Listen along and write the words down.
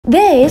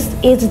This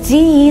is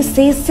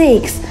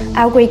JIYI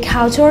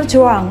agricultural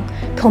drone,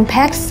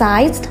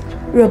 compact-sized,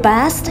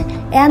 robust,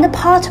 and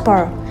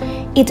portable.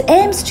 It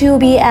aims to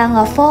be an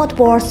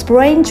affordable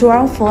spraying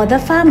drone for the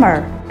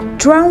farmer.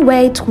 Drone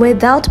weight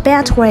without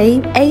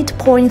battery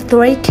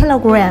 8.3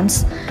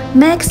 kilograms,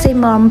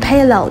 maximum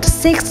payload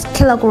 6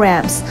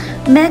 kilograms,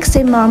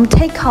 maximum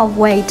takeoff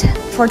weight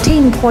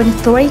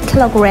 14.3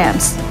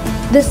 kilograms.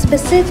 The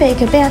specific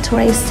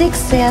battery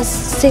 6S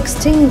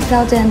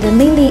 16,000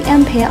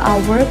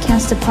 mAh can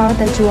support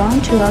the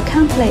drone to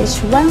accomplish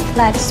one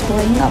flat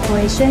spraying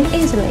operation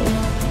easily.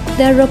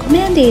 The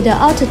recommended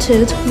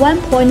altitude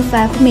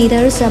 1.5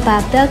 meters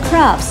above the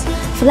crops,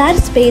 flight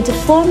speed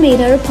 4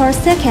 meters per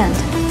second.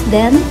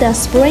 Then the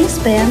spraying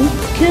span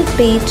could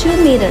be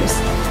 2 meters.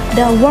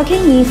 The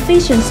working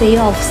efficiency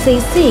of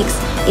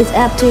C6 is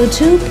up to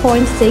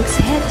 2.6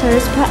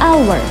 hectares per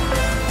hour.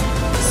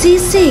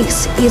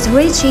 C6 is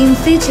rich in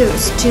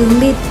features to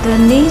meet the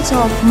needs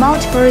of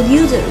multiple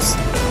users,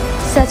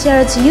 such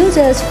as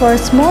users for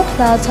small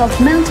plots of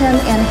mountain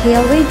and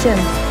hill region,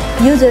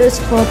 users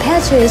for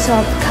patches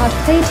of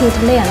cultivated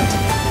land,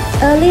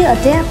 early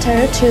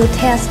adapter to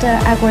test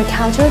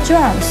agricultural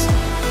drones.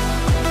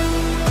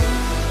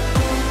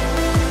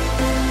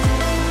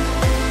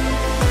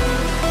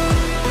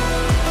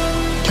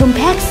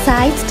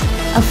 Compact-sized,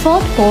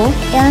 affordable,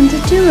 and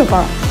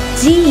durable,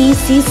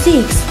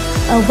 JIYI,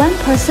 a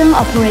one-person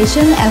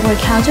operation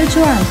agriculture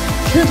drone,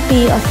 could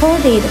be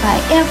afforded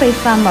by every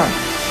farmer.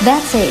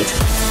 That's it.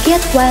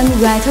 Get one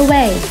right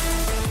away.